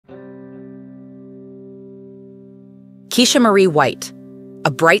Keisha Marie White,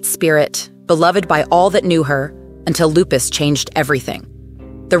 a bright spirit, beloved by all that knew her, until lupus changed everything.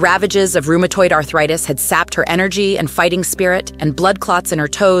 The ravages of rheumatoid arthritis had sapped her energy and fighting spirit, and blood clots in her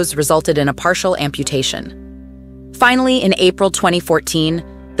toes resulted in a partial amputation. Finally, in April 2014,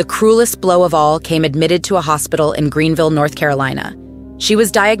 the cruelest blow of all came admitted to a hospital in Greenville, North Carolina. She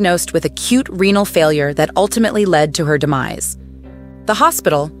was diagnosed with acute renal failure that ultimately led to her demise. The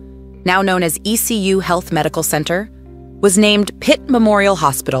hospital, now known as ECU Health Medical Center, was named Pitt Memorial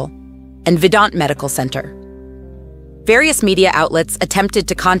Hospital and Vidant Medical Center. Various media outlets attempted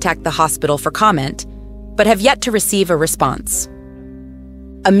to contact the hospital for comment, but have yet to receive a response.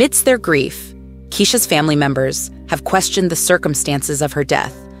 Amidst their grief, Keisha's family members have questioned the circumstances of her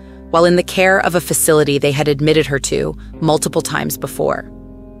death, while in the care of a facility they had admitted her to multiple times before.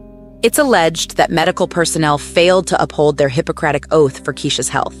 It's alleged that medical personnel failed to uphold their Hippocratic Oath for Keisha's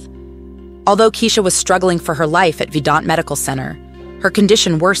health. Although Keisha was struggling for her life at Vidant Medical Center, her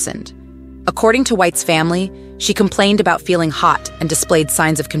condition worsened. According to White's family, she complained about feeling hot and displayed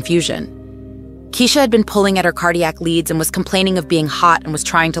signs of confusion. Keisha had been pulling at her cardiac leads and was complaining of being hot and was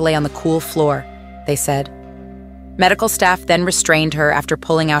trying to lay on the cool floor, they said. Medical staff then restrained her after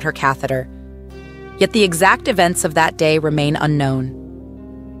pulling out her catheter. Yet the exact events of that day remain unknown.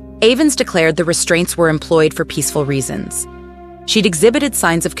 Avens declared the restraints were employed for peaceful reasons. She'd exhibited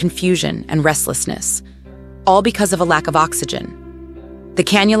signs of confusion and restlessness, all because of a lack of oxygen. The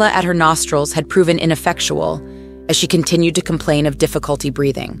cannula at her nostrils had proven ineffectual as she continued to complain of difficulty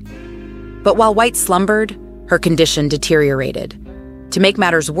breathing. But while White slumbered, her condition deteriorated. To make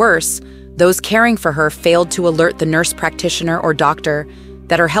matters worse, those caring for her failed to alert the nurse practitioner or doctor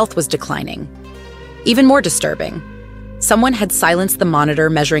that her health was declining. Even more disturbing, someone had silenced the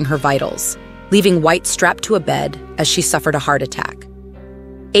monitor measuring her vitals, leaving White strapped to a bed as she suffered a heart attack.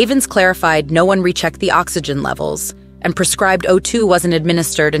 Avens clarified no one rechecked the oxygen levels, and prescribed O2 wasn't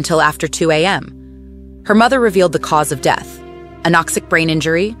administered until after 2 a.m. Her mother revealed the cause of death: anoxic brain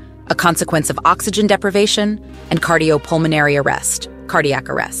injury, a consequence of oxygen deprivation, and cardiac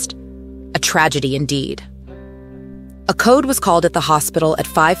arrest. A tragedy indeed. A code was called at the hospital at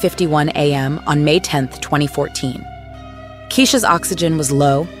 5:51 a.m. on May 10, 2014. Keisha's oxygen was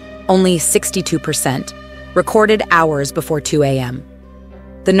low, only 62%, recorded hours before 2 a.m.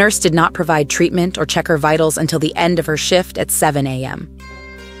 The nurse did not provide treatment or check her vitals until the end of her shift at 7 a.m.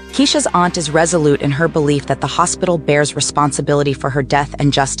 Keisha's aunt is resolute in her belief that the hospital bears responsibility for her death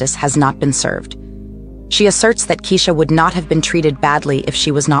and justice has not been served. She asserts that Keisha would not have been treated badly if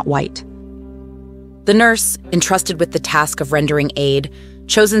she was not white. The nurse, entrusted with the task of rendering aid,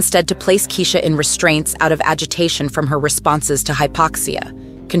 chose instead to place Keisha in restraints out of agitation from her responses to hypoxia,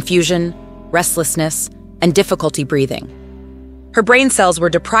 confusion, restlessness, and difficulty breathing. Her brain cells were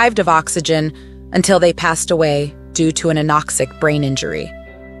deprived of oxygen until they passed away due to an anoxic brain injury.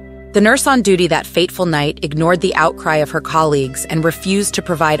 The nurse on duty that fateful night ignored the outcry of her colleagues and refused to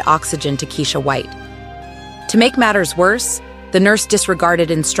provide oxygen to Keisha White. To make matters worse, the nurse disregarded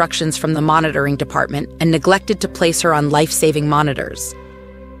instructions from the monitoring department and neglected to place her on life-saving monitors.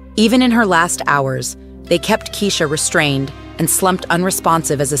 Even in her last hours, they kept Keisha restrained and slumped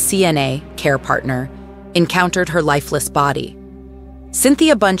unresponsive as a CNA, care partner, encountered her lifeless body.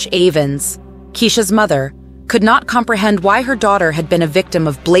 Cynthia Bunch Avens, Keisha's mother, could not comprehend why her daughter had been a victim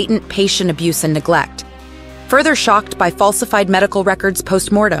of blatant patient abuse and neglect, further shocked by falsified medical records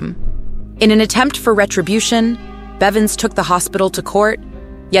post-mortem. In an attempt for retribution, Bevins took the hospital to court,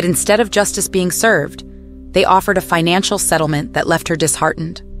 yet instead of justice being served, they offered a financial settlement that left her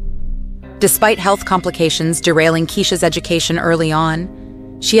disheartened. Despite health complications derailing Keisha's education early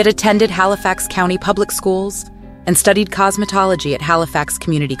on, she had attended Halifax County Public Schools and studied cosmetology at Halifax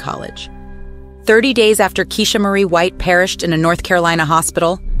Community College. 30 days after Keisha Marie White perished in a North Carolina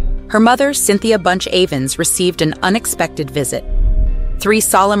hospital, her mother, Cynthia Bunch Avens, received an unexpected visit. 3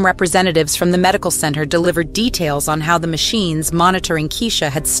 solemn representatives from the medical center delivered details on how the machines monitoring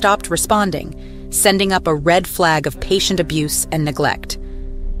Keisha had stopped responding, sending up a red flag of patient abuse and neglect.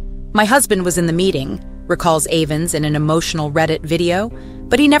 "My husband was in the meeting," recalls Avens in an emotional Reddit video,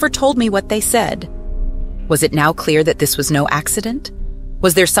 "but he never told me what they said." Was it now clear that this was no accident?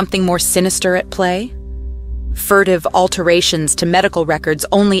 Was there something more sinister at play? Furtive alterations to medical records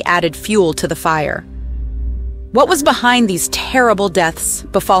only added fuel to the fire. What was behind these terrible deaths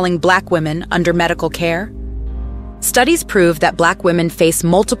befalling Black women under medical care? Studies prove that Black women face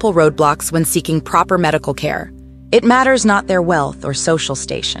multiple roadblocks when seeking proper medical care. It matters not their wealth or social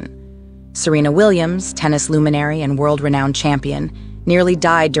station. Serena Williams, tennis luminary and world-renowned champion, nearly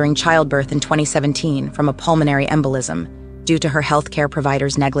died during childbirth in 2017 from a pulmonary embolism due to her healthcare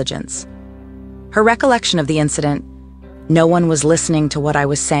provider's negligence. Her recollection of the incident, No one was listening to what I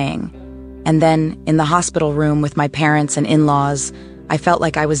was saying. And then, in the hospital room with my parents and in-laws, I felt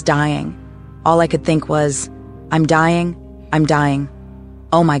like I was dying. All I could think was, I'm dying.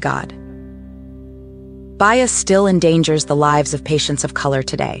 Oh my God. Bias still endangers the lives of patients of color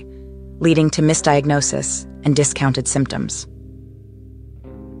today, leading to misdiagnosis and discounted symptoms.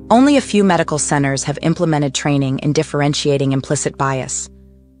 Only a few medical centers have implemented training in differentiating implicit bias,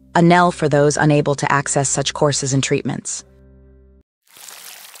 a knell for those unable to access such courses and treatments.